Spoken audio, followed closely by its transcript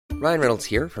Ryan Reynolds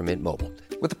here from Mint Mobile.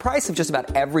 With the price of just about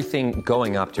everything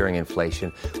going up during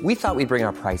inflation, we thought we'd bring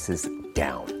our prices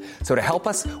down. So to help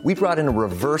us, we brought in a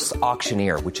reverse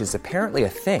auctioneer, which is apparently a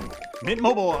thing. Mint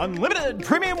Mobile Unlimited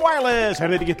Premium Wireless. How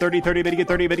to get 30, 30, bit to get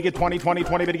 30, bit to get 20, 20,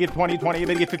 20, bit to get 20, 20,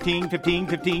 bit to get 15, 15,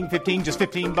 15, 15, just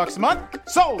 $15 a month?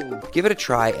 Sold! Give it a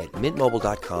try at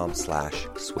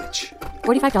mintmobile.com/switch.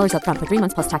 $45 up front for 3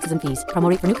 months plus taxes and fees. Promo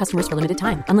rate for new customers for limited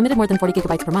time. Unlimited more than 40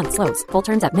 gigabytes per month. Slows full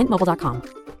terms at mintmobile.com.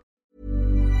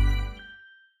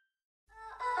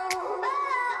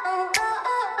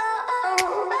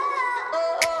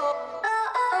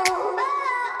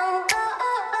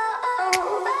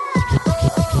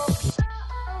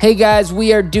 Hey guys,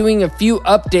 we are doing a few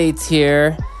updates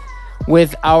here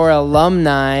with our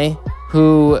alumni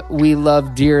who we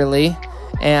love dearly,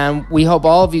 and we hope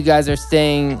all of you guys are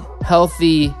staying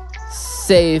healthy,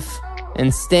 safe,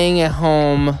 and staying at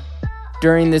home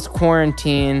during this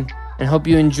quarantine, and hope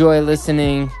you enjoy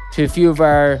listening to a few of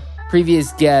our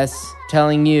previous guests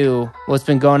telling you what's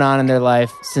been going on in their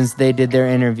life since they did their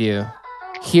interview.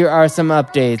 Here are some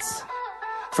updates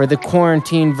for the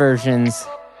quarantine versions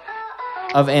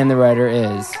of And the Writer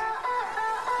Is.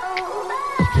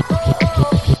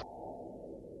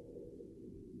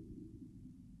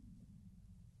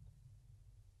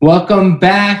 Welcome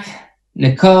back,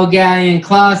 Nicole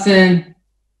Gallion-Clausen.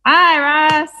 Hi,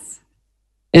 Ross.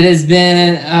 It has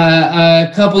been a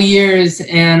couple years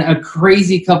and a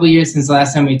crazy couple years since the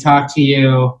last time we talked to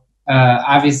you.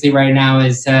 Obviously, right now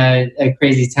is a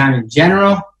crazy time in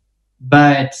general,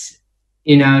 but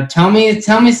tell me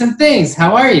some things.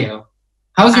 How are you?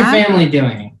 How's your family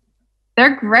doing?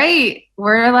 They're great.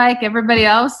 We're like everybody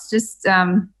else. Just,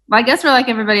 I guess we're like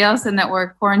everybody else in that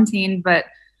we're quarantined, but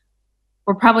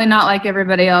we're probably not like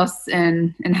everybody else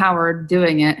in how we're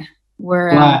doing it.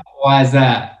 Why is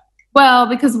that? Well,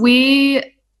 because we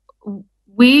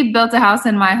built a house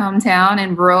in my hometown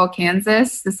in rural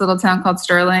Kansas, this little town called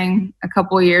Sterling, a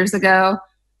couple of years ago.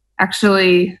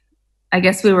 Actually, I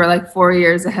guess we were like 4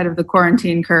 years ahead of the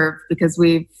quarantine curve because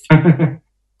we've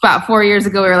about 4 years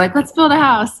ago, we were like, let's build a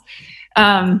house.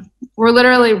 We're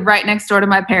literally right next door to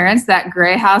my parents. That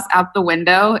gray house out the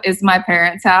window is my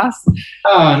parents' house.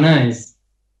 Oh, nice.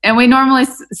 And we normally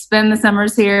spend the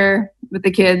summers here with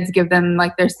the kids, give them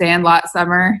like their sandlot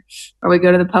summer, or we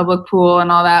go to the public pool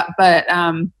and all that. But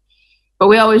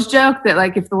we always joke that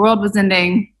like if the world was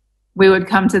ending, we would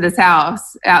come to this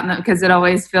house because it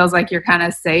always feels like you're kind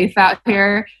of safe out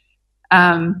here.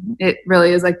 It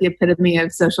really is like the epitome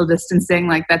of social distancing.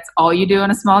 Like that's all you do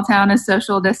in a small town is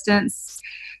social distance.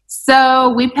 So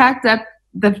we packed up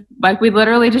we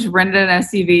literally just rented an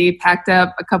SUV, packed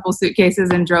up a couple suitcases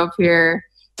and drove here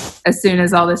as soon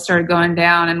as all this started going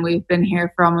down. And we've been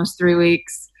here for almost 3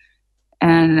 weeks,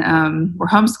 and we're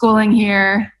homeschooling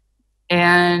here.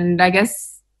 And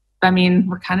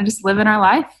we're kind of just living our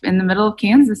life in the middle of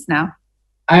Kansas now.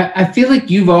 I feel like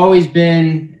you've always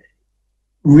been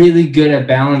really good at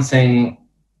balancing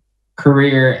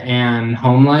career and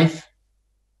home life.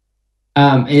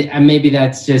 Maybe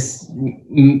that's just,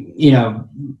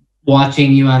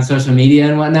 watching you on social media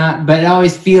and whatnot, but it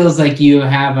always feels like you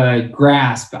have a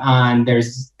grasp on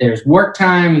there's work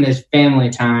time and there's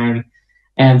family time,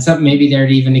 and some maybe they're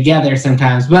even together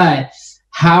sometimes, but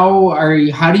how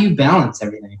do you balance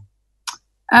everything?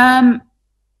 I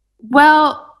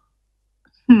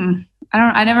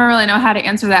never really know how to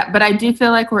answer that, but I do feel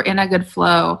like we're in a good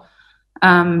flow.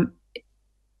 In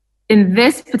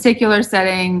this particular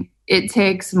setting, it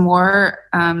takes more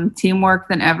teamwork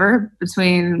than ever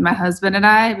between my husband and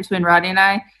I, between Rodney and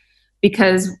I,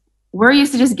 because we're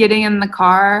used to just getting in the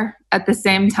car at the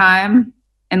same time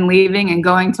and leaving and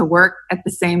going to work at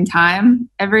the same time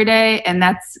every day. And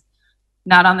that's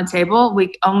not on the table.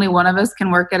 Only one of us can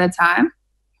work at a time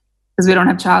because we don't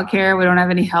have childcare. We don't have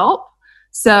any help.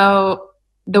 So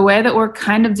the way that we're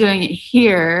kind of doing it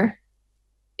here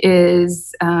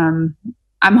is I'm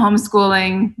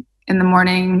homeschooling in the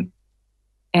morning,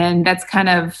 and that's kind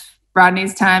of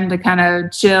Rodney's time to kind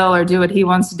of chill or do what he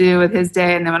wants to do with his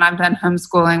day. And then when I'm done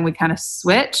homeschooling, we kind of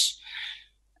switch.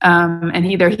 And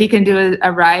either he can do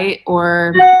a write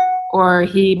or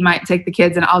he might take the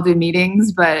kids and I'll do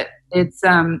meetings. But it's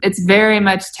very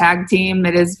much tag team.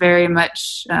 It is very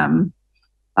much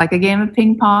like a game of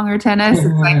ping pong or tennis.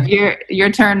 It's like your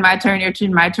turn, my turn, your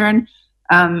turn, my turn.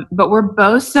 But we're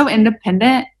both so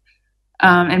independent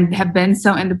and have been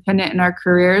so independent in our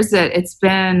careers that it's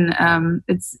been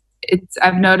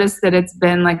I've noticed that it's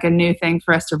been like a new thing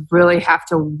for us to really have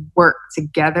to work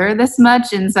together this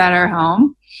much inside our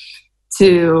home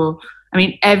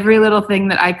every little thing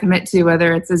that I commit to,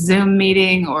 whether it's a Zoom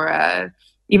meeting or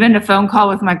even a phone call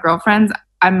with my girlfriends,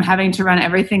 I'm having to run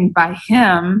everything by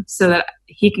him so that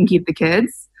he can keep the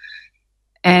kids.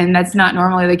 And that's not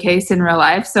normally the case in real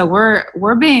life. So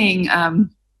we're being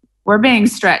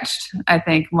stretched, I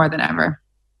think, more than ever.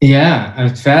 Yeah,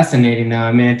 it's fascinating though.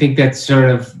 I mean, I think that's sort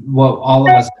of what all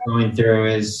of us are going through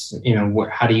is,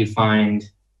 how do you find,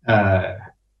 how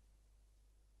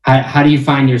do you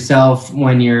find yourself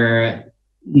when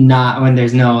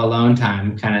there's no alone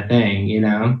time kind of thing,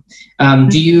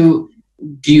 Do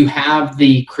you have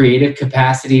the creative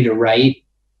capacity to write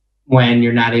when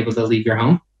you're not able to leave your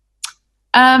home?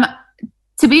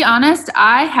 To be honest,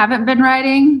 I haven't been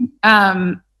writing.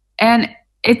 And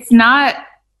it's not,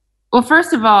 well,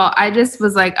 first of all, I just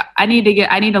was like, I need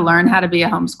to learn how to be a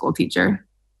homeschool teacher.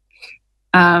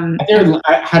 How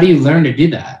do you learn to do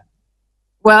that?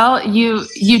 Well, you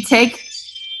take,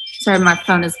 sorry, my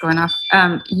phone is going off.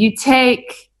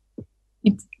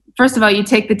 First of all, you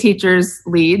take the teacher's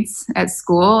leads at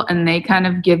school and they kind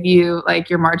of give you like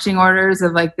your marching orders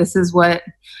of like, this is what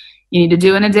you need to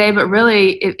do in a day. But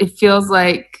really it feels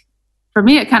like, for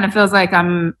me, it kind of feels like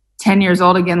I'm 10 years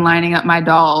old again, lining up my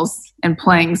dolls and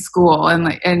playing school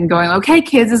and going, okay,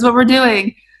 kids, this is what we're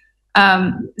doing.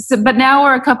 But now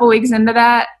we're a couple weeks into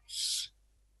that.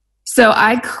 So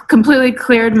I completely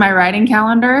cleared my writing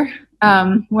calendar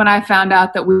when I found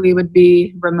out that we would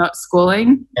be remote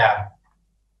schooling. Yeah.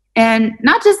 And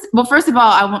not just, well, first of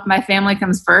all, my family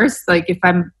comes first. Like if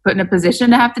I'm put in a position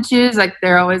to have to choose, like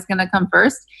they're always going to come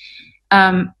first.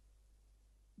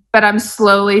 But I'm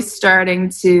slowly starting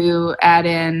to add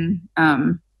in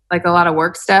like a lot of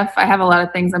work stuff. I have a lot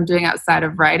of things I'm doing outside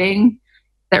of writing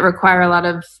that require a lot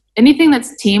of anything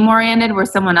that's team oriented where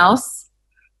someone else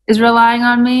is relying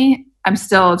on me. I'm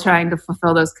still trying to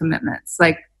fulfill those commitments.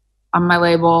 Like on my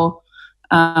label,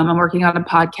 I'm working on a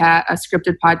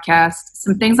scripted podcast,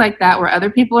 some things like that where other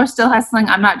people are still hustling.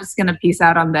 I'm not just going to peace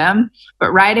out on them,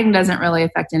 but writing doesn't really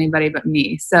affect anybody but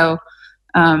me. So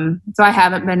I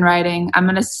haven't been writing. I'm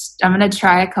going to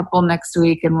try a couple next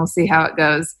week and we'll see how it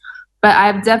goes. But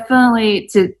I've definitely,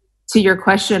 to your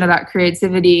question about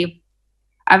creativity,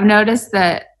 I've noticed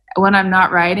that when I'm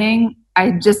not writing,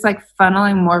 I just like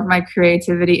funneling more of my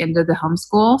creativity into the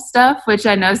homeschool stuff, which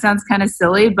I know sounds kind of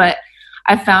silly, but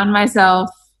I found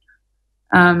myself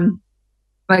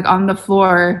like on the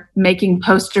floor making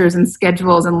posters and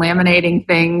schedules and laminating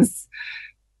things.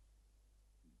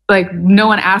 Like no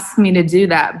one asked me to do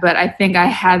that, but I think I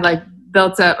had like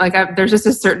built up, there's just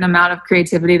a certain amount of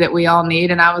creativity that we all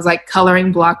need. And I was like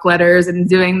coloring block letters and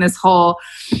doing this whole,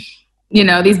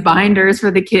 these binders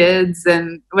for the kids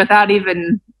and without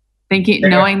even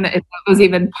knowing that it was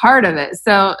even part of it.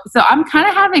 So I'm kind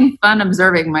of having fun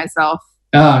observing myself.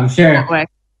 Oh, I'm sure.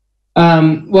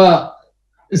 Well,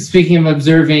 speaking of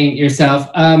observing yourself,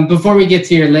 before we get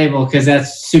to your label, because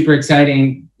that's super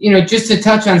exciting, just to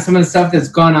touch on some of the stuff that's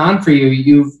gone on for you.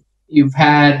 You've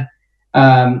had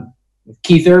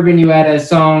Keith Urban, you had a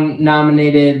song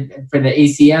nominated for the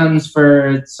ACMs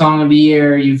for Song of the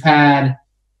Year. You've had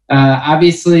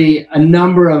obviously a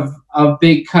number of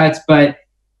big cuts, but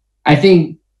I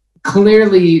think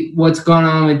clearly what's going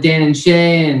on with Dan and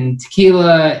Shay and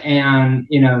Tequila and,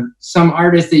 some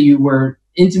artists that you were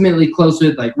intimately close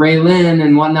with, like Ray Lynn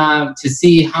and whatnot, to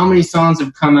see how many songs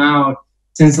have come out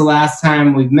since the last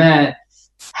time we've met.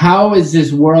 How has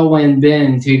this whirlwind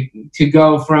been to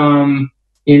go from,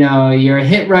 you're a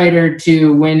hit writer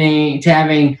to winning, to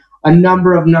having a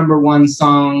number of number one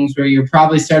songs where you're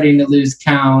probably starting to lose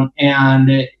count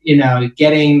and,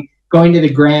 going to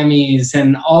the Grammys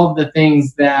and all of the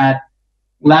things that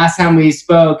last time we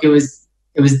spoke, it was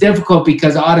difficult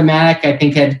because Automatic, I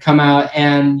think, had come out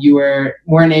and you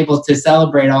weren't able to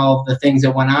celebrate all of the things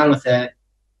that went on with it.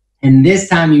 And this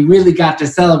time you really got to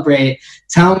celebrate.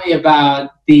 Tell me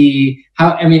about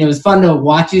it was fun to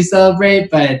watch you celebrate,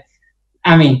 but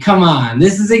come on,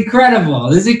 this is incredible.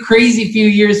 This is a crazy few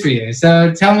years for you.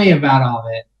 So tell me about all of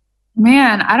it.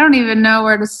 Man, I don't even know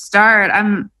where to start.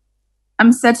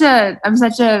 I'm such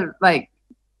a like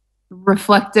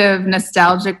reflective,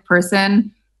 nostalgic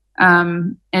person.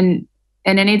 And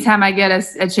anytime I get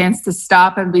a chance to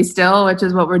stop and be still, which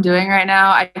is what we're doing right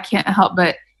now, I can't help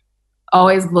but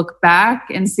always look back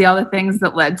and see all the things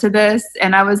that led to this.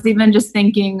 And I was even just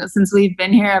thinking, since we've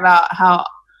been here, about how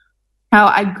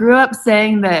I grew up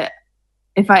saying that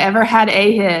if I ever had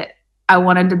a hit, I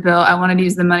wanted to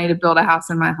use the money to build a house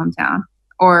in my hometown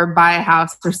or buy a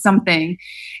house or something.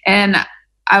 And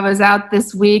I was out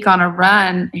this week on a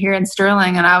run here in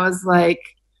Sterling and I was like,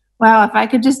 wow, if I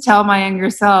could just tell my younger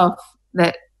self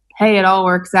that, hey, it all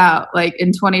works out. Like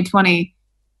in 2020,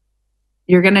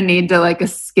 you're going to need to like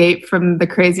escape from the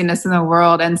craziness in the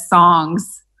world, and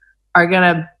songs are going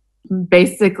to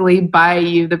basically buy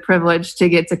you the privilege to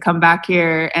get to come back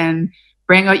here and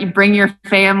bring your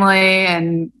family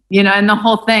and, and the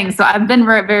whole thing. So I've been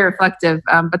very, very reflective.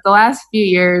 But the last few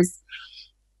years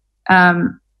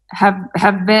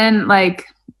have been like,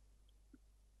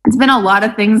 it's been a lot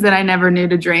of things that I never knew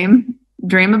to dream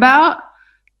about,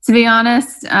 to be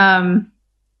honest.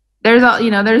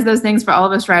 There's those things for all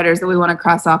of us writers that we want to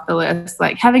cross off the list,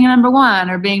 like having a #1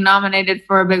 or being nominated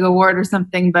for a big award or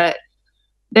something. But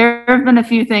there have been a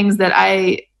few things that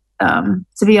I,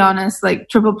 to be honest, like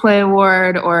Triple Play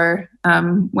Award or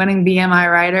winning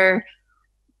BMI Writer,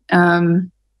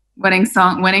 winning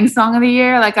Song of the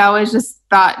Year. Like I always just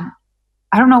thought,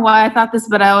 I don't know why I thought this,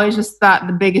 but I always just thought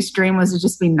the biggest dream was to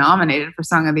just be nominated for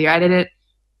Song of the Year.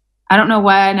 I don't know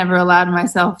why I never allowed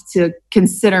myself to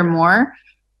consider more.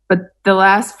 But the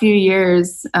last few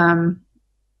years, in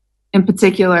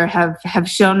particular, have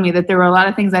shown me that there were a lot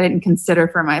of things I didn't consider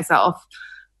for myself,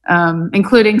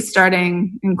 including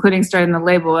starting the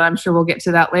label. And I'm sure we'll get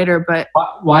to that later. But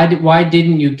why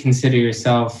didn't you consider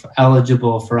yourself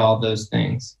eligible for all those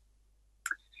things?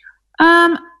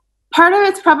 Part of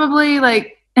it's probably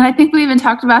like, and I think we even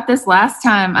talked about this last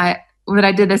time that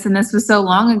I did this, and this was so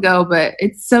long ago. But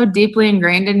it's so deeply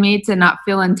ingrained in me to not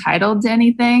feel entitled to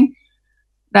anything.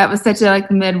 That was such a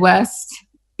like Midwest,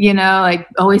 like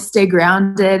always stay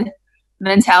grounded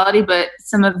mentality. But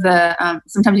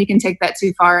sometimes you can take that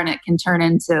too far and it can turn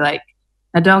into like,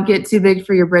 now don't get too big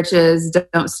for your britches.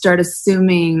 Don't start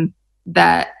assuming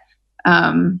that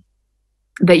that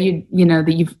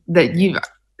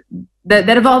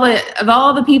of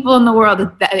all the people in the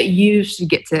world that you should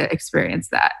get to experience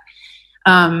that.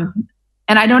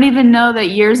 And I don't even know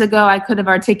that years ago I could have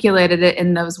articulated it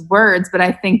in those words, but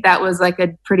I think that was like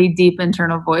a pretty deep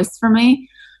internal voice for me.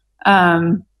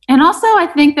 And also I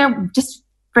think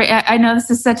I know this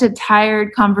is such a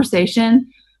tired conversation,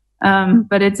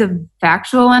 but it's a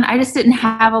factual one. I just didn't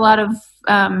have a lot of,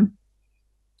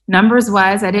 numbers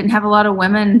wise, I didn't have a lot of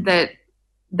women that,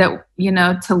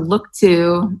 to look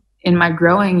to in my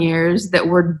growing years that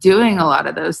were doing a lot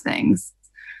of those things.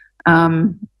 A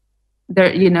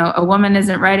woman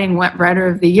isn't writing Writer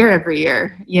of the Year every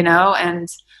year, and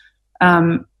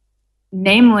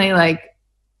namely, like,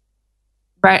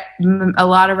 a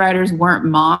lot of writers weren't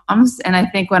moms. And I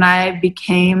think when I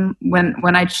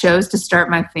chose to start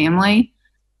my family,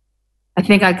 I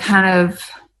think I kind of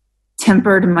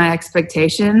tempered my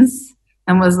expectations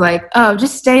and was like, oh,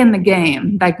 just stay in the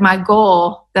game. Like my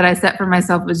goal that I set for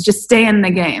myself was just stay in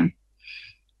the game.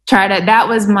 That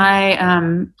was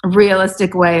my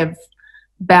realistic way of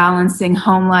balancing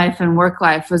home life and work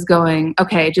life, was going,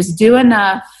 okay, just do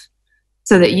enough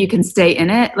so that you can stay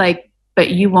in it. Like, but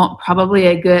you won't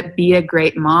probably be a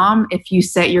great mom if you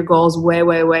set your goals way,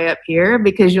 way, way up here,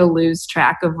 because you'll lose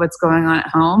track of what's going on at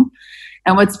home.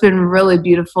 And what's been really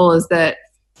beautiful is that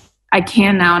I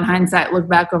can now, in hindsight, look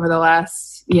back over the last,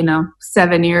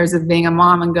 7 years of being a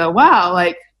mom and go, wow,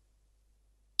 like,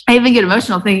 I even get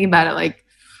emotional thinking about it. Like,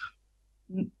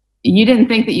 you didn't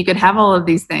think that you could have all of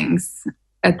these things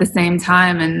at the same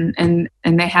time, and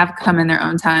they have come in their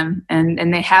own time,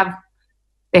 and they have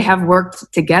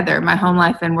worked together. My home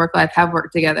life and work life have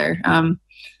worked together.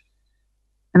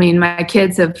 My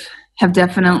kids have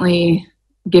definitely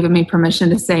given me permission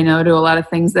to say no to a lot of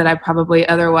things that I probably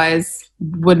otherwise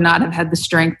would not have had the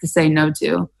strength to say no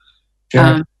to.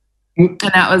 Sure. And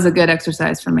that was a good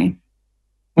exercise for me.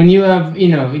 When you have,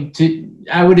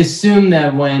 I would assume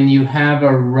that when you have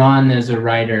a run as a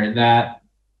writer, that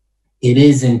it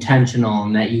is intentional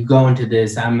and that you go into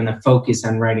this, I'm going to focus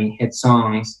on writing hit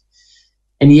songs.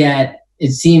 And yet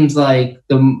it seems like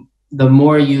the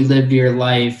more you live your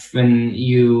life and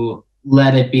you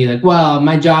let it be like, well,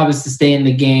 my job is to stay in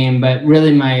the game, but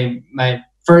really my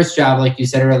first job, like you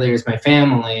said earlier, is my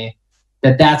family,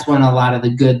 that's when a lot of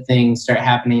the good things start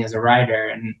happening as a writer.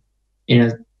 And,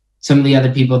 some of the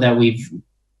other people that we've,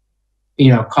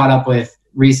 caught up with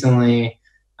recently,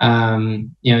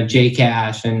 Jay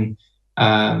Cash and,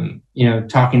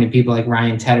 talking to people like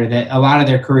Ryan Tedder, that a lot of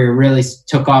their career really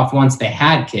took off once they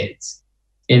had kids,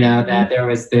 that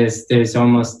there's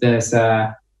almost this,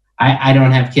 I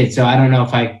don't have kids, so I don't know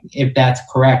if that's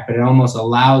correct, but it almost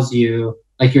allows you,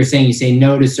 like you're saying, you say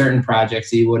no to certain projects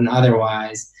that you wouldn't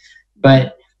otherwise,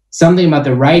 but something about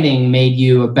the writing made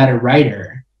you a better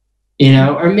writer,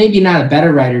 or maybe not a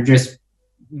better writer, just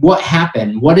what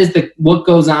happened? What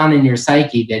goes on in your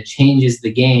psyche that changes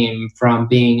the game from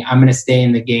being, I'm going to stay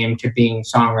in the game, to being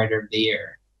Songwriter of the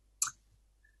Year?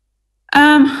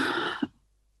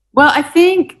 Well, I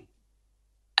think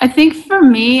for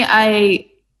me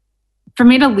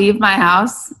to leave my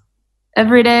house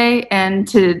every day, and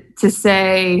to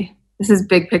say, this is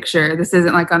big picture, this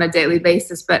isn't like on a daily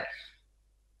basis, but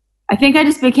I think I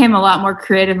just became a lot more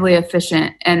creatively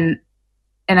efficient. And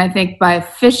I think by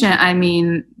efficient, I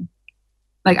mean,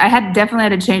 like I definitely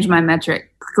had to change my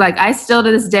metric. Like I still to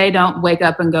this day don't wake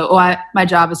up and go, my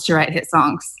job is to write hit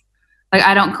songs. Like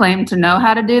I don't claim to know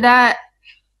how to do that.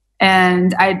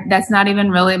 And that's not even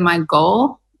really my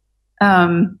goal.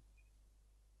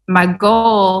 My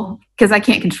goal, because I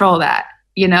can't control that,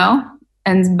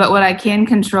 but what I can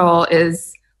control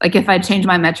is like if I change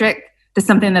my metric to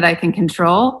something that I can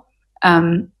control,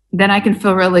 then I can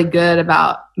feel really good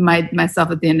about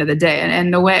myself at the end of the day.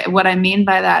 And what I mean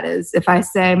by that is if I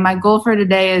say my goal for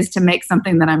today is to make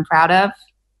something that I'm proud of,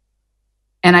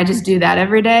 and I just do that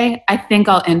every day, I think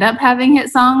I'll end up having hit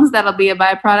songs. That'll be a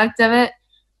byproduct of it.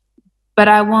 But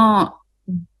I won't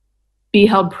be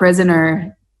held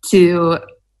prisoner to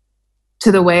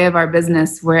the way of our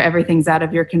business where everything's out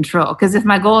of your control. Because if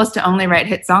my goal is to only write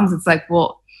hit songs, it's like,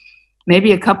 well,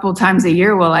 maybe a couple times a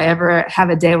year will I ever have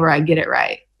a day where I get it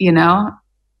right,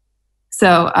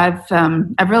 So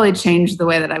I've really changed the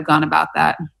way that I've gone about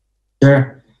that.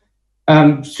 Sure.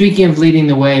 Speaking of leading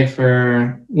the way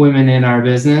for women in our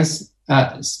business,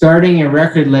 starting a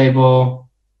record label,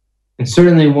 and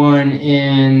certainly one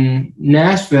in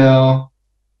Nashville,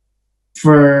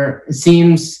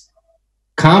 seems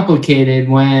complicated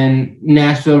when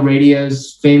Nashville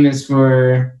radio's famous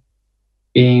for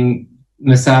being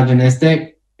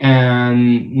misogynistic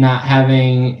and not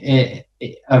having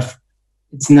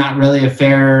it's not really a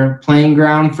fair playing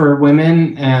ground for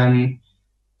women. And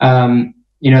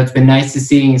it's been nice to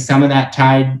see some of that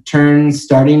tide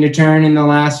starting to turn in the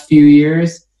last few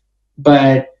years.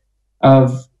 But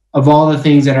of all the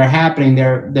things that are happening,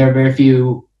 there are very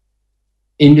few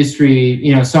industry,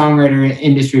 songwriter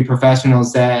industry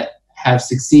professionals that have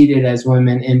succeeded as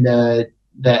women in the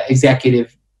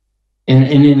executive in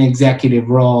an executive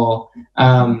role.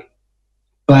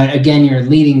 But again, you're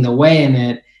leading the way in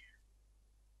it.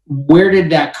 Where did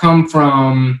that come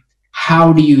from?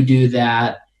 How do you do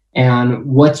that? And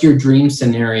what's your dream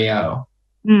scenario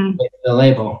with the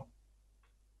label?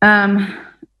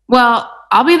 Well,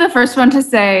 I'll be the first one to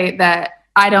say that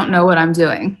I don't know what I'm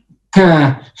doing.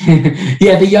 Yeah,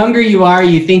 the younger you are,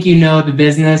 you think you know the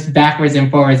business backwards and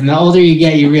forwards. And the older you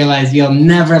get, you realize you'll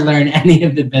never learn any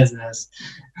of the business.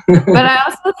 But I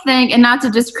also think, and not to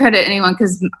discredit anyone,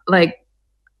 because like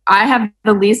I have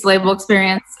the least label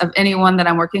experience of anyone that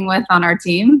I'm working with on our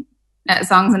team at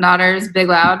Songs and Daughters, Big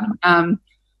Loud.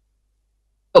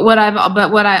 But what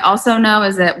I also know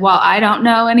is that while I don't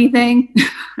know anything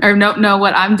or don't know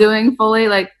what I'm doing fully,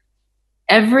 like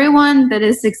everyone that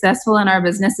is successful in our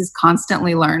business is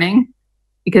constantly learning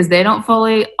because they don't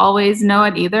fully always know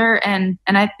it either. And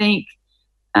I think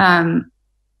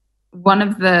one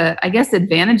of the, I guess,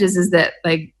 advantages is that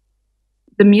like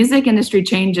the music industry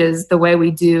changes the way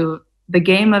we do the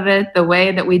game of it. The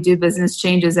way that we do business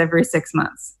changes every 6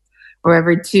 months or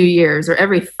every 2 years or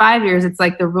every 5 years. It's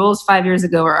like the rules 5 years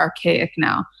ago are archaic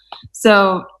now.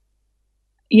 So,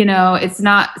 it's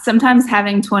not, sometimes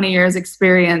having 20 years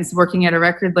experience working at a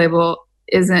record label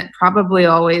isn't probably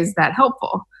always that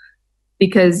helpful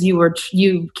because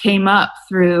you came up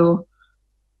through,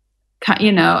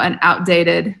 an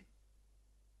outdated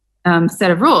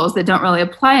set of rules that don't really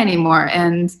apply anymore.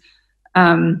 And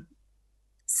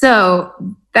so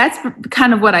that's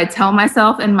kind of what I tell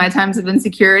myself in my times of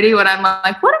insecurity when I'm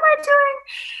like, what am I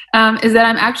doing? Is that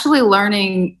I'm actually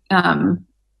learning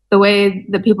the way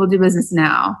that people do business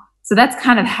now. So that's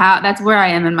kind of that's where I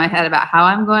am in my head about how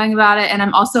I'm going about it. And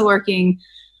I'm also working,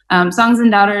 Songs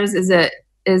and Daughters is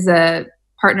a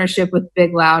partnership with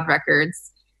Big Loud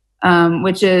Records,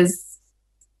 which is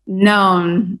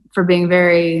known for being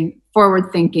very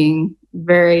forward-thinking,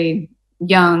 very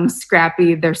young,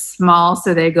 scrappy. They're small,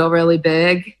 so they go really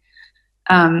big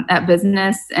at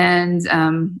business. And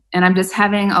I'm just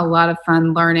having a lot of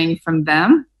fun learning from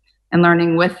them and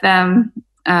learning with them.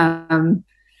 But,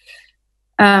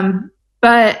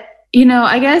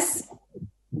 I guess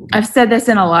I've said this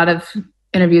in a lot of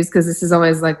interviews because this is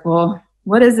always like, well,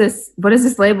 what is this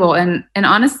label? And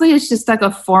honestly, it's just like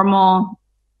a formal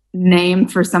name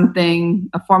for something,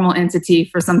 a formal entity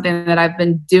for something that I've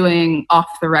been doing off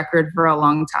the record for a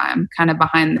long time, kind of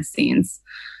behind the scenes.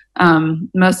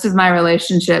 Most of my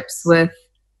relationships with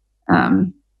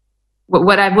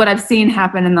what I've seen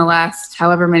happen in the last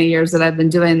however many years that I've been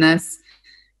doing this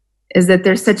is that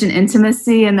there's such an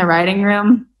intimacy in the writing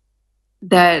room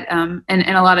that and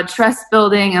a lot of trust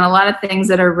building and a lot of things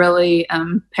that are really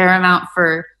paramount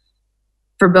for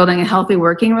building a healthy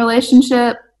working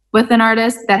relationship with an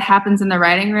artist that happens in the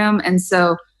writing room. And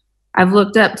so I've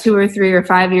looked up 2 or 3 or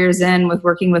 5 years in with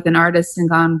working with an artist and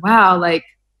gone, wow, like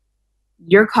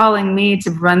you're calling me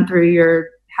to run through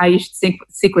how you should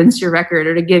sequence your record,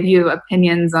 or to give you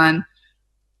opinions on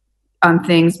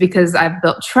things, because I've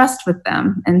built trust with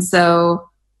them. And so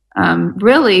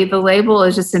really the label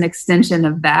is just an extension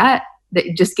of that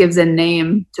just gives a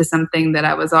name to something that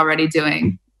I was already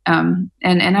doing. And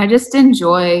I just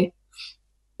enjoy,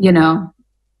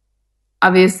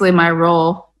 obviously my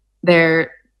role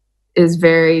there is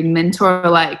very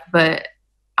mentor-like, but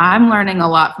I'm learning a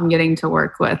lot from getting to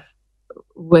work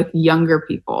with younger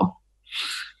people.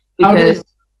 How does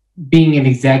being an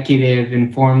executive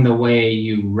inform the way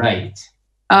you write?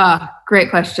 Great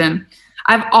question.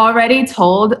 I've already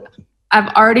told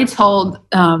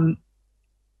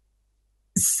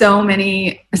so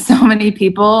many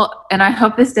people, and I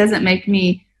hope this doesn't make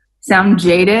me sound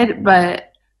jaded, but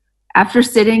after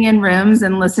sitting in rooms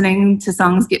and listening to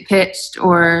songs get pitched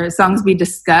or songs be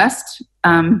discussed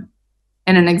in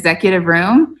an executive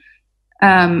room,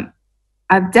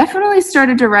 I've definitely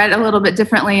started to write a little bit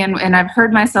differently. And I've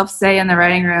heard myself say in the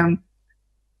writing room,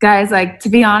 guys, like, to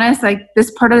be honest, like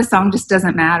this part of the song just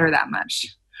doesn't matter that much.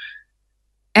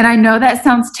 And I know that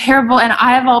sounds terrible. And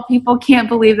I, of all people, can't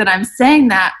believe that I'm saying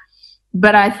that.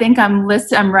 But I think I'm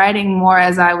writing more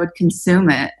as I would consume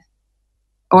it.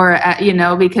 Or,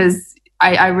 because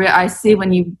I see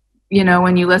when you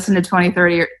listen to 20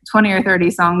 or 30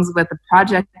 songs with a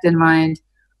project in mind,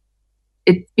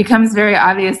 it becomes very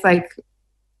obvious, like,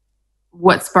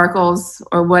 what sparkles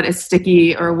or what is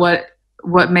sticky or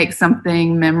what makes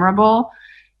something memorable.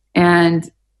 And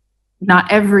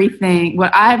not everything,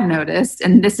 what I've noticed,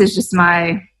 and this is just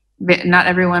not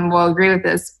everyone will agree with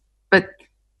this, but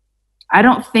I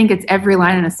don't think it's every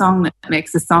line in a song that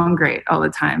makes a song great all the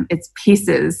time. It's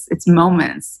pieces, it's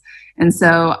moments. And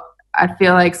so I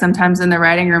feel like sometimes in the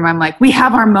writing room, I'm like, we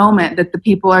have our moment that the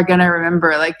people are going to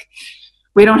remember. Like,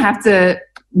 we don't have to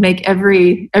make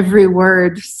every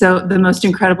word so the most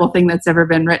incredible thing that's ever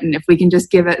been written. If we can just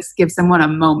give someone a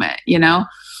moment,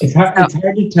 It's hard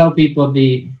to tell people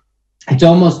it's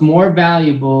almost more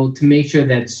valuable to make sure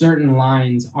that certain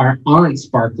lines aren't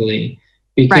sparkly,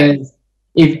 because right.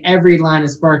 If every line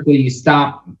is sparkly, you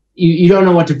stop, you don't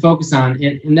know what to focus on.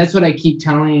 And that's what I keep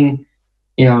telling,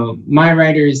 my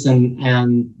writers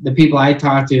and the people I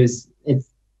talk to is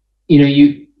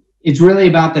it's really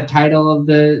about the title of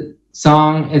the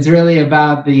song. It's really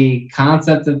about the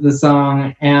concept of the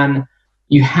song, and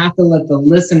you have to let the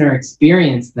listener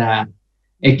experience that.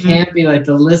 It can't be like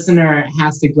the listener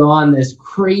has to go on this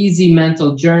crazy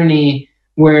mental journey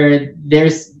where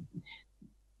there's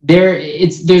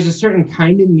a certain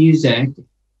kind of music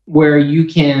where you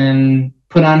can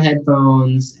put on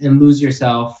headphones and lose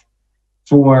yourself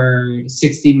for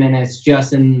 60 minutes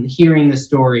just in hearing the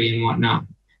story and whatnot.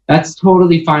 That's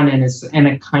totally fine, and it's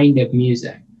a kind of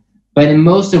music. But in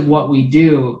most of what we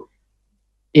do,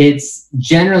 it's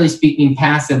generally speaking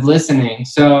passive listening.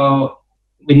 So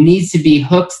it needs to be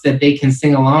hooks that they can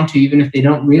sing along to, even if they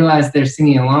don't realize they're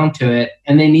singing along to it.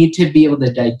 And they need to be able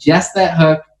to digest that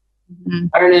hook,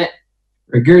 learn it,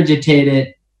 regurgitate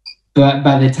it, but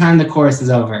by the time the chorus is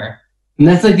over. And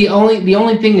that's like the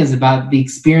only thing is about the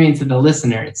experience of the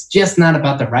listener. It's just not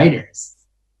about the writers.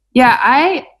 Yeah,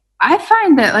 I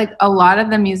find that like a lot of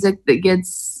the music that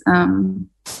gets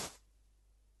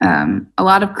a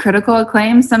lot of critical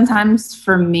acclaim sometimes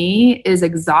for me is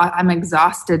I'm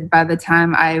exhausted by the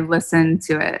time I listen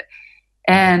to it.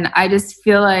 And I just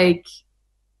feel like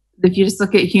if you just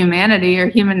look at humanity or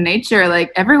human nature,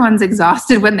 like everyone's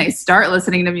exhausted when they start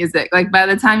listening to music. Like by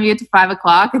the time you get to 5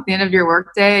 o'clock at the end of your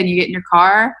workday and you get in your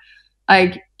car,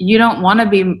 like you don't want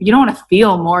to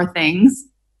feel more things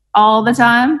all the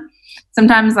time.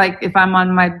 Sometimes like if I'm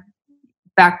on my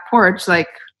back porch, like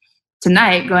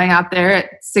tonight going out there at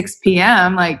 6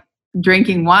 p.m., like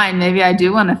drinking wine, maybe I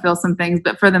do want to feel some things.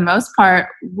 But for the most part,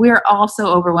 we're all so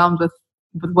overwhelmed with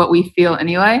what we feel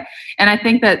anyway. And I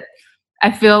think that I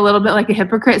feel a little bit like a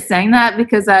hypocrite saying that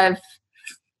because I've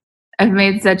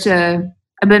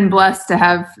been blessed to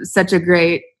have such a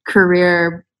great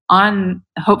career on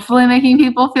hopefully making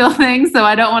people feel things. So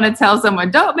I don't want to tell someone,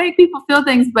 don't make people feel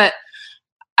things. But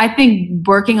I think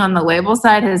working on the label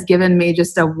side has given me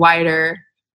just a wider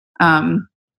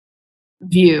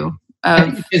view of.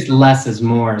 I think just less is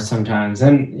more sometimes.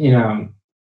 And,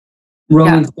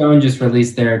 Rolling Stone just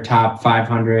released their top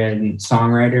 500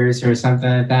 songwriters or something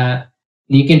like that.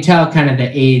 And you can tell kind of the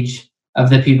age of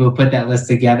the people who put that list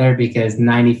together because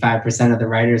 95% of the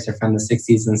writers are from the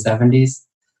 60s and 70s.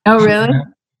 Oh, really?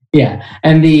 Yeah.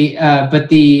 And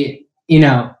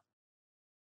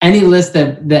any list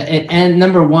and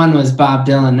number one was Bob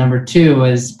Dylan, number two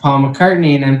was Paul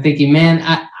McCartney, and I'm thinking, man,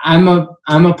 I'm a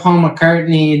Paul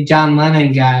McCartney, John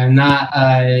Lennon guy. I'm not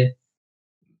a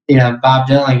Bob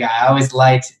Dylan guy. I always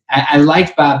liked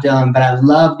Bob Dylan, but I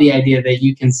love the idea that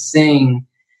you can sing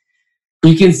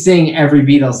every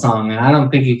Beatles song, and I don't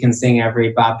think you can sing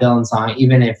every Bob Dylan song,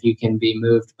 even if you can be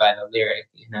moved by the lyric.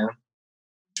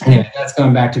 Anyway, that's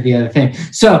going back to the other thing.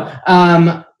 So,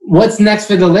 what's next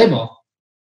for the label?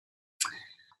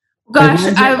 Gosh,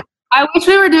 I wish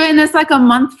we were doing this like a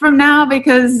month from now,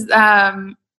 because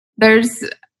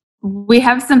we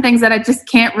have some things that I just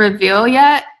can't reveal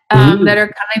yet that are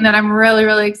coming that I'm really,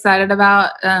 really excited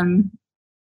about.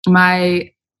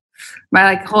 My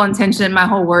like whole intention, my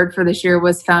whole word for this year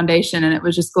was foundation, and it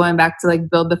was just going back to like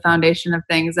build the foundation of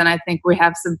things. And I think we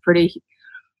have some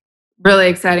really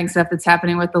exciting stuff that's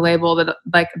happening with the label that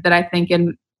I think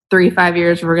in 3-5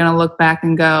 years we're going to look back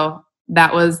and go,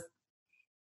 that was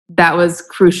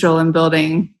crucial in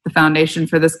building the foundation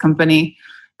for this company.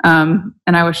 And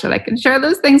I wish that I could share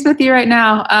those things with you right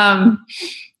now.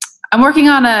 I'm working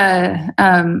on a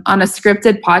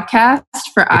scripted podcast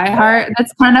for iHeart.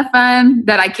 That's kind of fun.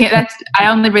 I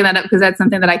only bring that up because that's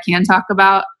something that I can talk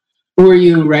about. Who are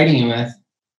you writing it with?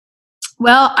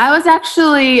 Well,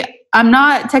 I'm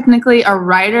not technically a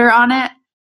writer on it.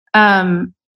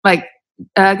 Like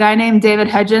a guy named David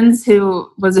Hudgens,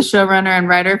 who was a showrunner and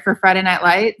writer for Friday Night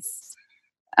Lights,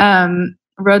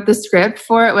 wrote the script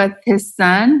for it with his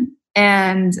son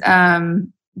and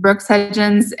Brooks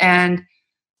Hudgens. And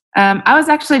I was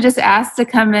actually just asked to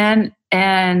come in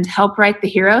and help write the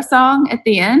hero song at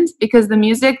the end, because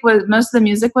most of the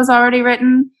music was already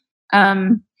written.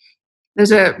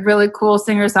 There's a really cool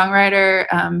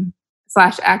singer-songwriter /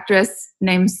 actress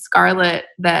named Scarlett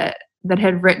that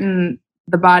had written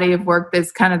the body of work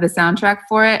that's kind of the soundtrack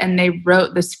for it, and they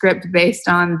wrote the script based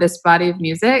on this body of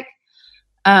music.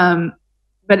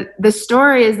 But the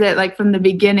story is that, like, from the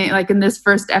beginning, like in this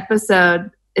first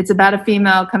episode, it's about a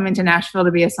female coming to Nashville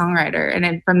to be a songwriter. And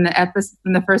then from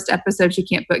the first episode, she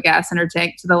can't put gas in her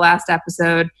tank, to the last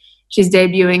episode, she's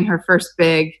debuting her first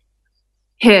big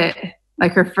hit,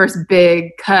 like her first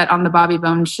big cut on the Bobby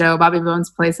Bones show. Bobby Bones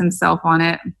plays himself on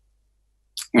it.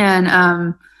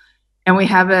 And we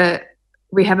have a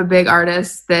big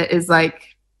artist that is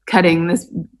like cutting this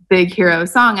big hero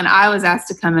song. And I was asked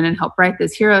to come in and help write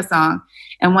this hero song.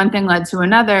 And one thing led to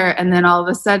another. And then all of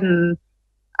a sudden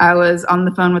I was on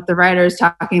the phone with the writers,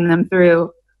 talking them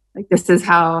through, like, this is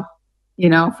how,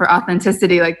 for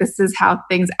authenticity, like, this is how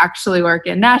things actually work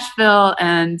in Nashville.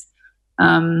 And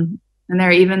there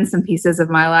are even some pieces of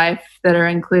my life that are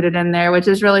included in there, which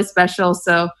is really special.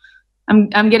 So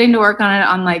I'm getting to work on it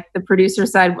on like the producer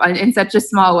side in such a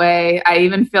small way. I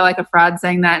even feel like a fraud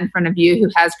saying that in front of you, who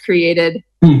has created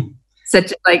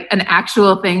such like an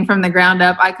actual thing from the ground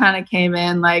up. I kind of came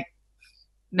in like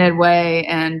midway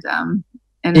and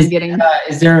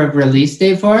is there a release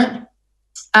date for it?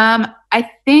 I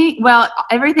think, well,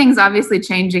 everything's obviously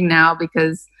changing now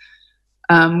because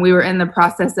we were in the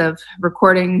process of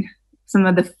recording some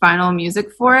of the final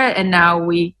music for it, and now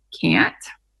we can't.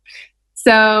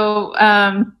 So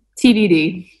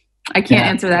TBD. I can't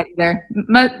answer that either.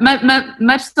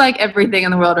 Much like everything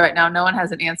in the world right now, no one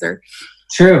has an answer.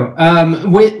 True.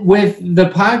 With the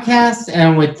podcast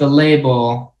and with the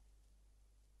label,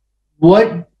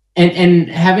 what and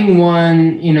having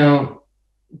won,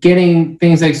 getting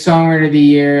things like Songwriter of the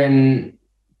Year and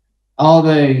all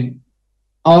the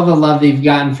love that you've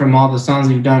gotten from all the songs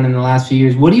you've done in the last few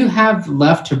years, what do you have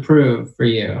left to prove for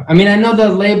you? I mean, I know the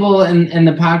label and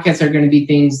the podcast are going to be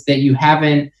things that you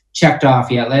haven't checked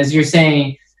off yet. As you're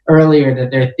saying earlier,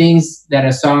 that there are things that a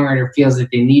songwriter feels that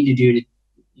they need to do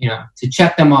to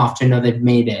check them off to know they've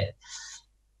made it.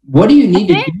 What do you need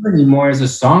to do anymore as a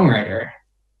songwriter?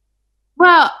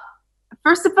 Well,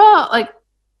 first of all,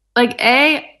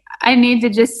 I need to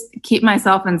just keep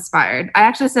myself inspired. I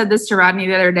actually said this to Rodney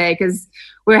the other day because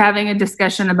we're having a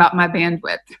discussion about my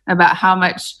bandwidth, about how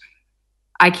much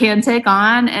I can take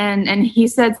on. And he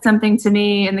said something to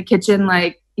me in the kitchen,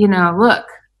 like, look,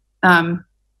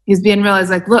 he's being real. He's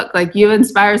like, look, like, you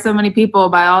inspire so many people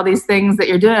by all these things that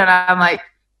you're doing. And I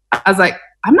was like,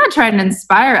 I'm not trying to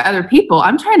inspire other people.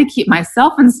 I'm trying to keep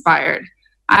myself inspired.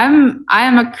 I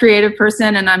am a creative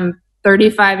person, and I'm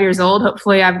 35 years old.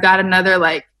 Hopefully I've got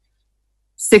another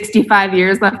 65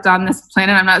 years left on this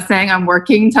planet. I'm not saying I'm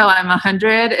working till I'm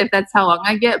 100, if that's how long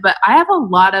I get, but I have a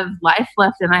lot of life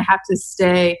left, and I have to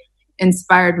stay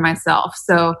inspired myself.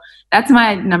 So that's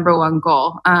my number one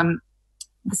goal.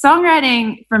 The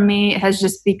songwriting for me has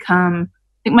just become,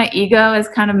 I think my ego has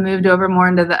kind of moved over more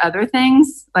into the other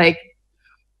things. Like,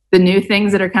 the new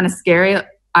things that are kind of scary,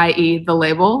 i.e. the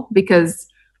label, because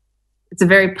it's a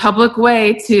very public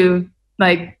way to,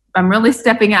 like, I'm really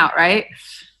stepping out, right?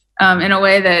 In a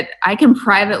way that I can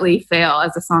privately fail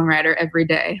as a songwriter every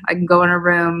day. I can go in a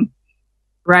room,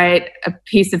 write a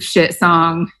piece of shit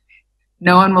song.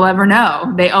 No one will ever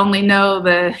know. They only know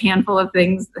the handful of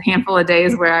things, the handful of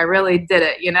days where I really did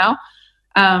it, you know?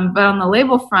 But on the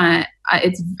label front,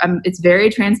 it's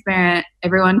very transparent.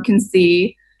 Everyone can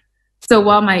see. So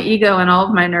while my ego and all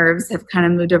of my nerves have kind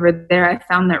of moved over there, I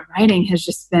found that writing has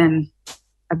just been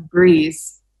a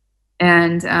breeze.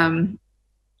 And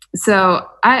so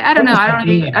I don't know. I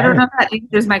don't know if that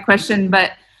answers my question,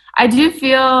 but I do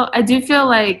feel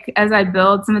like as I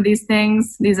build some of these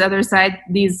things, these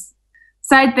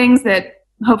side things that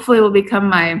hopefully will become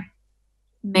my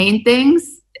main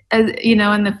things, as you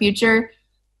know, in the future,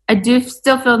 I do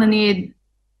still feel the need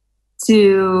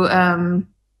to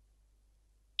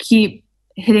keep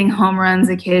hitting home runs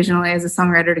occasionally as a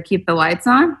songwriter to keep the lights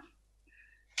on.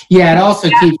 Yeah, it also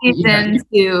keeps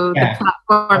into the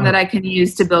platform that I can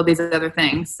use to build these other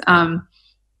things.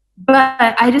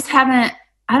 But I just haven't.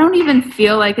 I don't even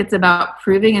feel like it's about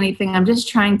proving anything. I'm just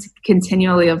trying to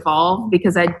continually evolve,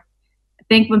 because I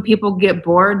think when people get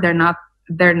bored, they're not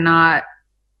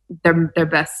their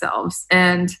best selves.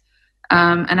 And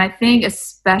I think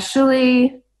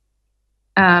especially,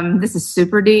 this is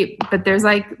super deep, but there's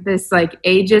like this like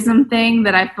ageism thing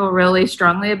that I feel really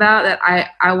strongly about, that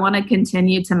I want to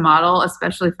continue to model,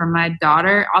 especially for my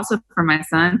daughter, also for my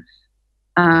son,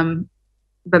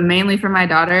 but mainly for my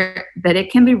daughter, that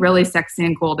it can be really sexy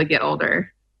and cool to get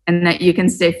older, and that you can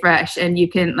stay fresh, and you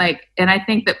can and I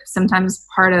think that sometimes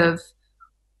part of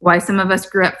why some of us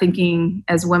grew up thinking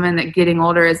as women that getting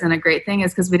older isn't a great thing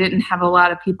is because we didn't have a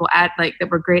lot of people that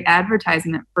were great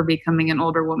advertisement for becoming an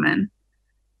older woman.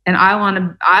 And I want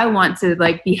to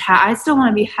I still want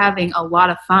to be having a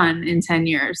lot of fun in 10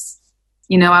 years.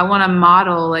 You know, I want to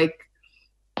model like,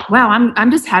 wow, I'm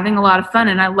just having a lot of fun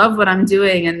and I love what I'm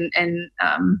doing. And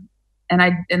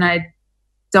I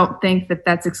don't think that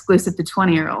that's exclusive to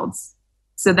 20-year-olds.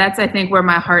 So that's, I think, where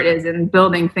my heart is in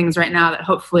building things right now that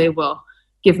hopefully will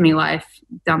give me life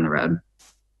down the road.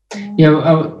 Yeah,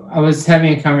 I was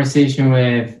having a conversation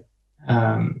with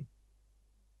a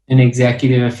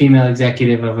female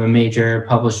executive of a major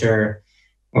publisher,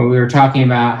 where we were talking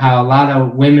about how a lot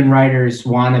of women writers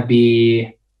want to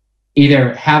be,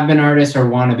 either have been artists or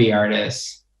want to be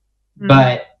artists. Mm-hmm.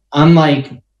 But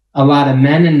unlike a lot of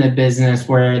men in the business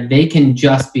where they can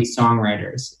just be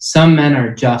songwriters, some men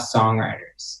are just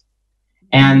songwriters.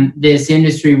 And this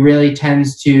industry really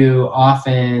tends to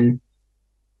often,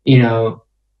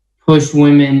 push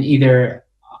women either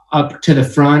up to the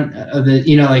front of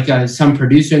the, some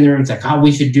producer in the room is like,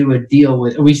 we should do a deal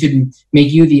we should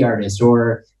make you the artist,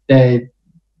 or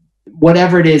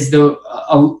whatever it is. There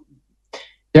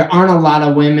aren't a lot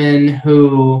of women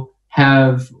who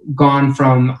have gone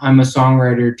from I'm a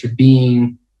songwriter to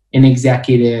being an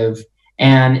executive.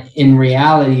 And in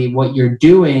reality, what you're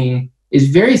doing is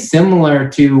very similar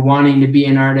to wanting to be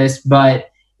an artist, but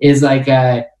is like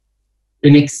an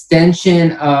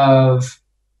extension of,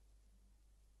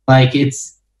 like,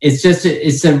 it's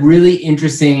a really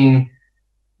interesting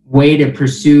way to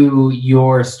pursue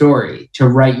your story, to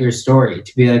write your story,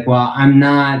 to be like, well, I'm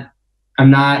not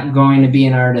going to be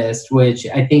an artist, which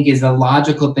I think is a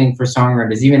logical thing for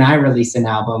songwriters. Even I released an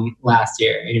album last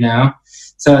year,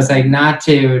 So it's like not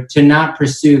to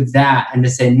pursue that and to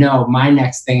say, no, my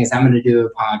next thing is I'm going to do a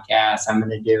podcast. I'm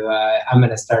going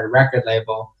to start a record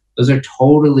label. Those are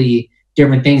totally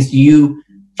different things. Do you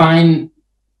find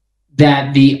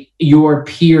that your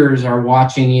peers are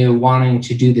watching you wanting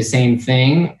to do the same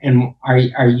thing? And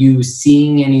are you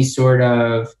seeing any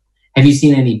have you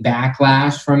seen any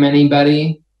backlash from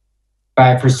anybody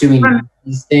by pursuing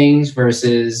these things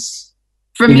versus...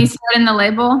 From me starting the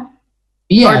label?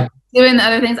 Yeah. Or doing the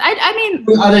other things. I mean...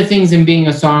 Other things in being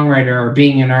a songwriter or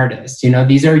being an artist.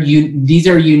 These are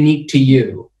unique to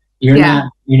you. You're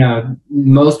not,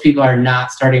 most people are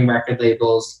not starting record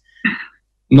labels.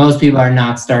 Most people are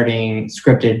not starting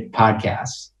scripted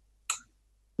podcasts.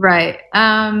 Right.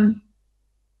 I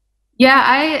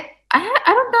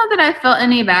don't know that I felt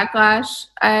any backlash.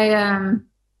 I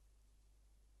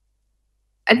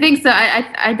think so.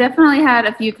 I definitely had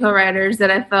a few co-writers that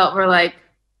I felt were like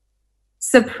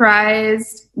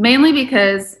surprised, mainly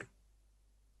because,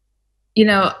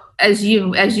 as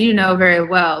you know very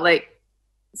well, like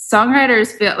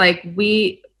songwriters feel like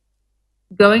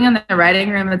going in the writing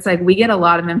room, it's like we get a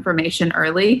lot of information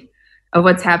early of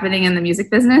what's happening in the music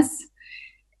business.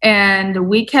 And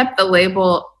we kept the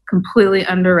label completely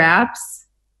under wraps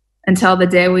until the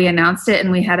day we announced it.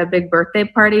 And we had a big birthday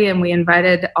party, and we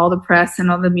invited all the press and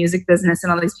all the music business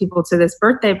and all these people to this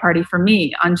birthday party for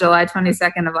me on July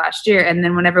 22nd of last year. And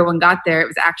then when everyone got there, it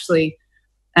was actually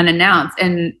unannounced.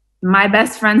 And my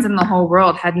best friends in the whole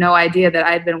world had no idea that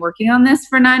I had been working on this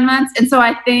for 9 months. And so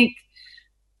I think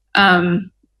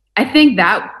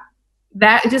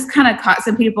that just kind of caught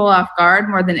some people off guard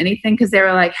more than anything, because they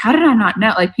were like, how did I not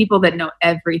know? Like, people that know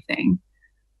everything.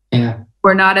 Yeah.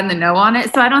 Were not in the know on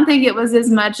it. So I don't think it was as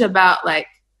much about like,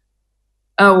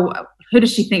 oh, who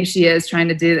does she think she is trying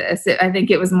to do this? I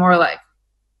think it was more like,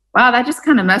 wow, that just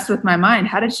kind of messed with my mind.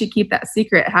 How did she keep that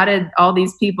secret? How did all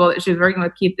these people that she was working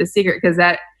with keep this secret? Because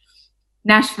that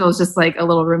Nashville is just like a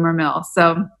little rumor mill.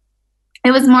 So it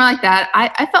was more like that.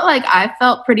 I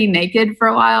felt pretty naked for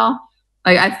a while.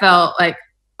 Like, I felt like,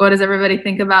 what does everybody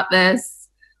think about this?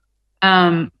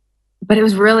 But it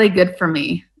was really good for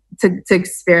me to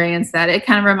experience that. It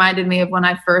kind of reminded me of when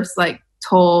I first like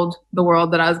told the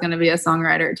world that I was going to be a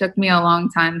songwriter. It took me a long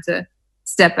time to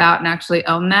step out and actually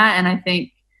own that. And I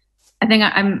think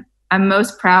I'm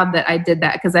most proud that I did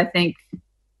that, because I think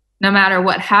no matter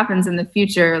what happens in the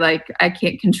future, like, I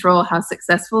can't control how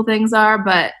successful things are,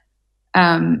 but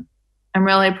I'm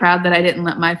really proud that I didn't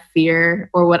let my fear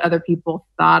or what other people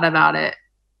thought about it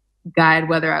guide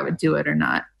whether I would do it or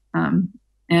not.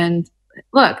 And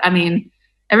look, I mean,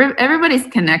 everybody's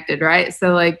connected, right?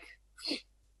 So like,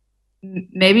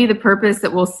 maybe the purpose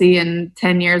that we'll see in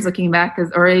 10 years looking back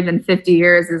or even 50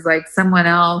 years is like, someone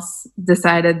else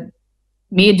decided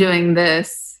me doing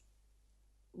this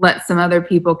let some other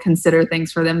people consider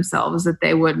things for themselves that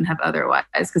they wouldn't have otherwise.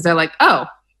 Because they're like, oh,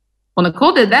 well,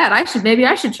 Nicole did that. Maybe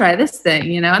I should try this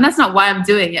thing, And that's not why I'm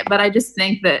doing it. But I just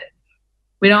think that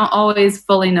we don't always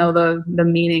fully know the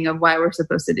meaning of why we're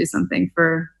supposed to do something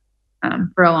for a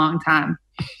long time.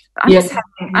 I'm just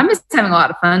having a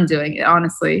lot of fun doing it,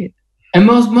 honestly. And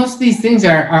most of these things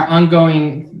are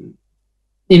ongoing,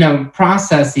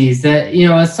 processes that,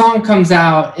 a song comes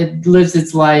out, it lives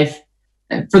its life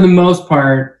for the most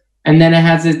part, and then it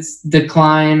has its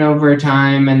decline over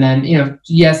time. And then,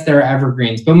 yes, there are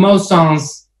evergreens, but most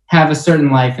songs have a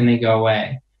certain life and they go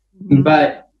away. Mm-hmm.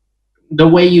 But the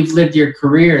way you've lived your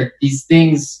career, these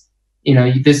things, the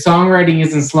songwriting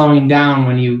isn't slowing down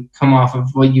when you come off of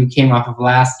what you came off of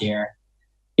last year,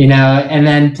 and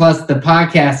then plus the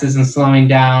podcast isn't slowing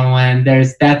down when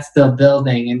that's still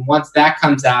building. And once that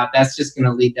comes out, that's just going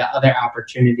to lead to other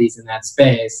opportunities in that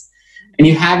space. And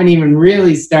you haven't even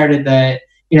really started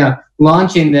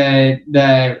launching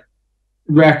the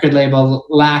record label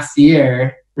last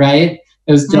year, right?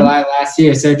 It was July last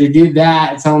year. So to do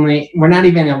that, we're not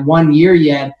even at 1 year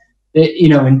yet.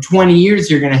 In 20 years,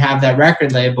 you're going to have that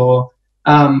record label.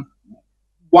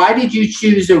 Why did you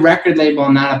choose a record label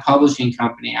and not a publishing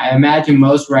company? I imagine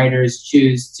most writers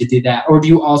choose to do that. Or do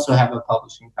you also have a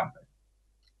publishing company?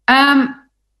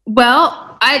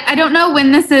 Well, I don't know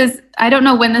when this is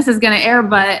going to air,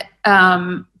 but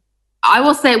I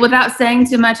will say, without saying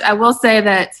too much, let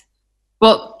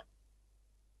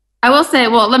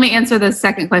me answer the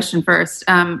second question first.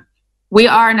 We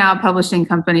are now a publishing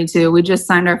company too. We just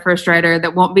signed our first writer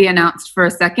that won't be announced for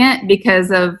a second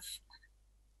because of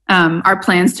our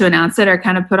plans to announce it are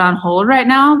kind of put on hold right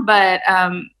now. But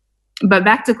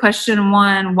back to question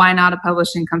one, why not a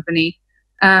publishing company?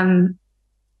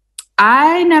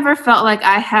 I never felt like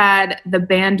I had the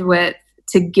bandwidth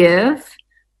to give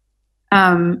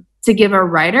a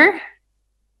writer,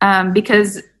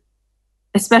 because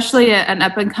especially an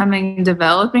up and coming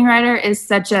developing writer is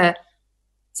such a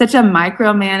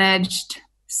micromanaged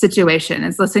situation.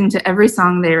 It's listening to every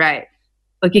song they write,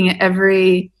 looking at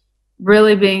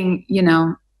really being,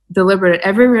 deliberate at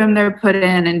every room they're put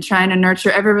in, and trying to nurture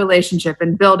every relationship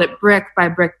and build it brick by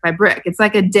brick by brick. It's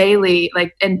like a daily,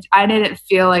 and I didn't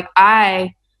feel like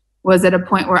I was at a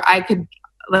point where I could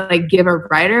give a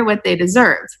writer what they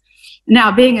deserved.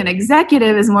 Now, being an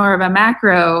executive is more of a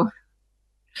macro,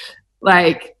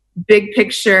 big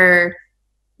picture,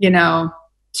 2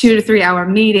 to 3 hour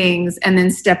meetings and then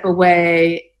step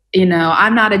away.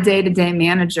 I'm not a day-to-day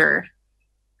manager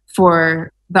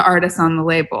for the artists on the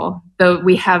label, though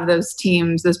we have those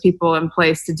teams, those people in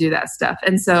place to do that stuff.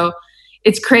 And so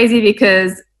it's crazy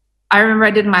because I remember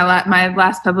I did my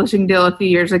last publishing deal a few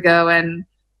years ago, and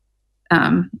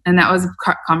that was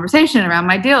a conversation around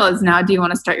my deal is, now, do you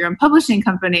want to start your own publishing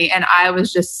company? And I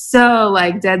was just so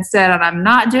dead set on, I'm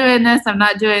not doing this. And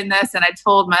I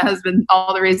told my husband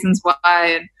all the reasons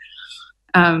why.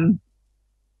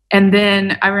 And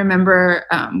then I remember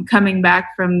coming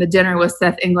back from the dinner with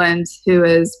Seth England, who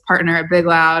is partner at Big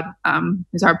Loud,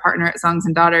 who's our partner at Songs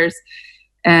and Daughters.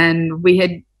 And we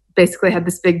had basically had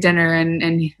this big dinner,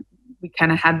 and we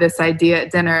kind of had this idea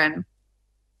at dinner, and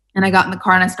I got in the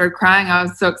car and I started crying. I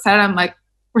was so excited. I'm like,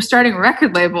 we're starting a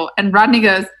record label. And Rodney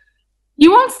goes,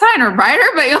 you won't sign a writer,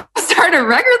 but you'll start a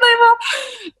record label.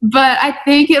 But I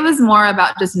think it was more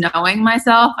about just knowing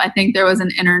myself. I think there was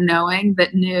an inner knowing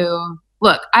that knew,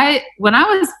 look, when I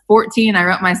was 14, I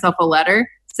wrote myself a letter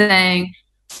saying,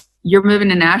 you're moving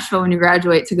to Nashville when you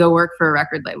graduate to go work for a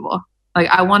record label. Like,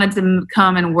 I wanted to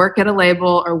come and work at a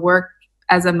label or work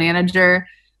as a manager.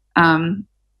 And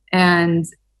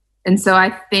so I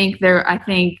think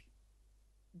the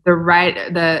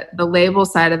label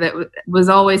side of it was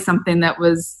always something that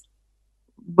was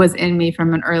in me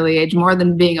from an early age, more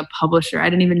than being a publisher. I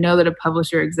didn't even know that a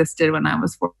publisher existed when I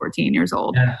was 14 years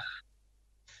old. Yeah.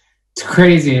 It's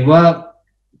crazy. Well,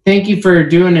 thank you for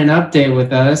doing an update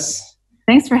with us.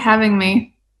 Thanks for having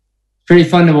me. Pretty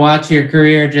fun to watch your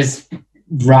career just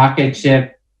rocket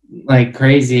ship like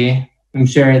crazy. I'm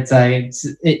sure it's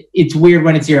weird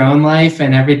when it's your own life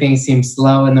and everything seems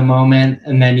slow in the moment.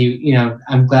 And then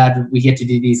I'm glad we get to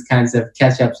do these kinds of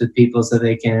catch-ups with people so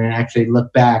they can actually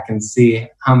look back and see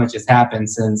how much has happened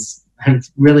since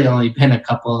it's really only been a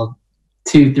couple,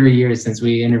 2-3 years since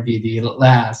we interviewed you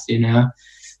last,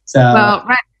 So well,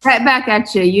 right back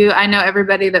at you. I know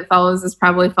everybody that follows this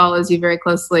probably follows you very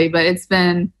closely, but it's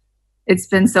been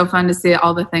so fun to see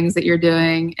all the things that you're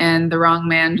doing and The Wrong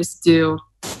Man just do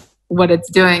what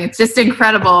it's doing. It's just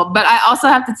incredible. But I also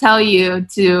have to tell you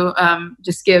to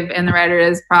just give And the Writer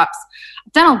Is props.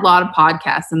 I've done a lot of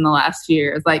podcasts in the last few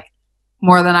years, like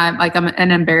more than I'm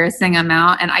an embarrassing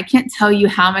amount. And I can't tell you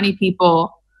how many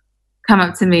people come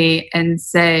up to me and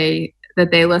say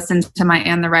that they listen to my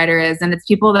And the Writer Is. And it's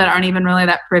people that aren't even really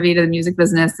that privy to the music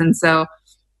business. And so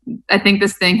I think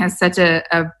this thing has such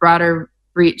a broader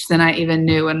reach than I even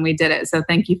knew when we did it. So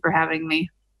thank you for having me.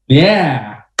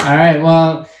 Yeah. All right.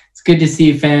 Well, it's good to see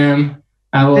you, fam.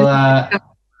 I will.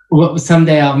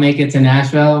 Someday I'll make it to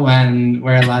Nashville when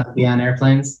we're allowed to be on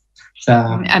airplanes.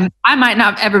 So I might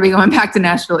not ever be going back to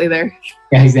Nashville either.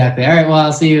 Yeah, exactly. All right. Well,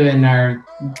 I'll see you in our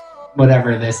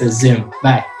whatever this is, Zoom.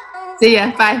 Bye. See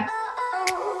ya. Bye.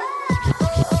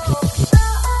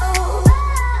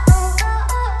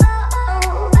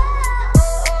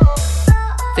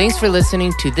 Thanks for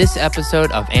listening to this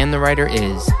episode of And the Writer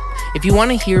Is. If you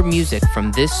want to hear music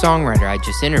from this songwriter I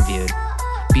just interviewed,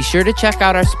 be sure to check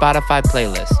out our Spotify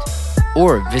playlist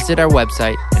or visit our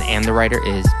website at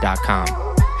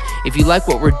andthewriteris.com. If you like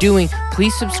what we're doing,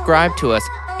 please subscribe to us.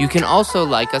 You can also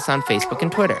like us on Facebook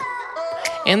and Twitter.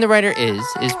 And the Writer Is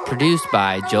produced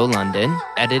by Joe London,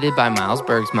 edited by Miles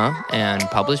Bergsma, and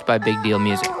published by Big Deal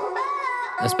Music.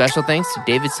 A special thanks to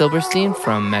David Silverstein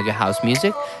from Mega House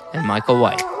Music and Michael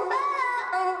White.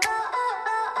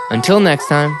 Until next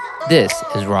time, this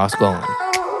is Ross Golan.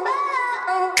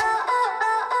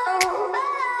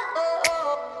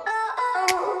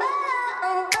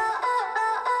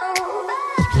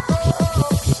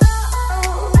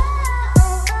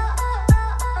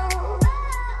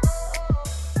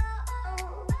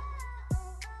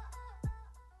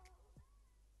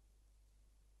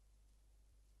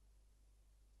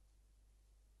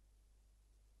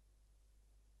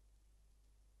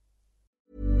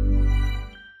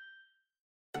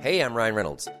 Hey, I'm Ryan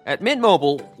Reynolds. At Mint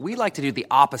Mobile, we like to do the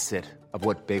opposite of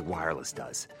what Big Wireless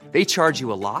does. They charge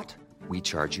you a lot, we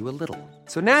charge you a little.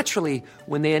 So naturally,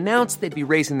 when they announced they'd be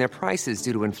raising their prices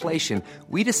due to inflation,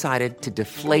 we decided to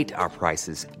deflate our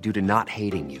prices due to not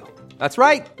hating you. That's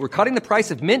right. We're cutting the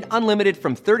price of Mint Unlimited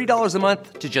from $30 a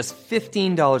month to just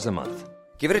 $15 a month.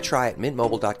 Give it a try at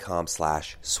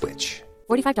mintmobile.com/switch.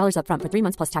 $45 up front for 3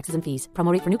 months plus taxes and fees.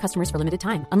 Promo rate for new customers for limited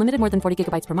time. Unlimited more than 40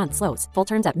 gigabytes per month. Slows full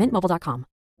terms at mintmobile.com.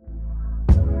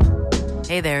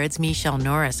 Hey there, it's Michelle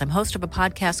Norris. I'm host of a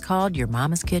podcast called Your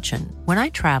Mama's Kitchen. When I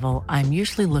travel, I'm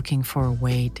usually looking for a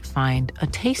way to find a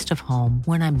taste of home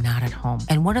when I'm not at home.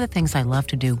 And one of the things I love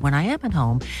to do when I am at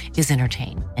home is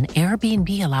entertain. And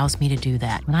Airbnb allows me to do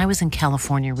that. When I was in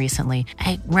California recently,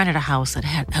 I rented a house that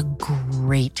had a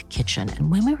great kitchen.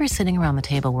 And when we were sitting around the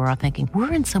table, we're all thinking,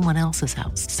 we're in someone else's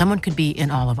house. Someone could be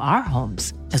in all of our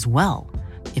homes as well.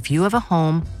 If you have a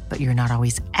home, but you're not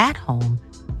always at home,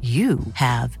 you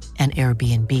have an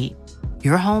Airbnb.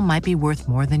 Your home might be worth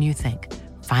more than you think.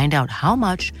 Find out how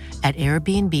much at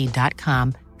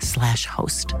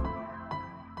airbnb.com/host.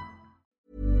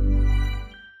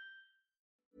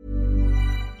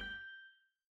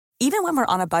 Even when we're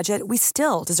on a budget, we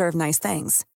still deserve nice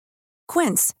things.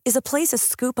 Quince is a place to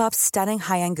scoop up stunning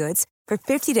high-end goods for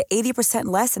 50 to 80%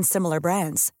 less than similar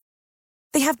brands.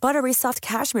 They have buttery soft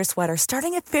cashmere sweaters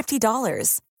starting at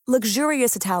 $50,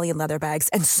 luxurious Italian leather bags,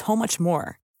 and so much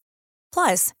more.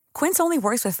 Plus, Quince only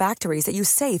works with factories that use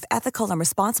safe, ethical, and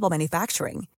responsible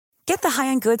manufacturing. Get the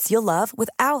high-end goods you'll love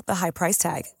without the high price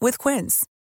tag with Quince.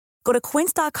 Go to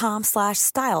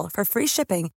quince.com/style for free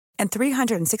shipping and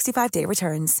 365-day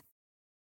returns.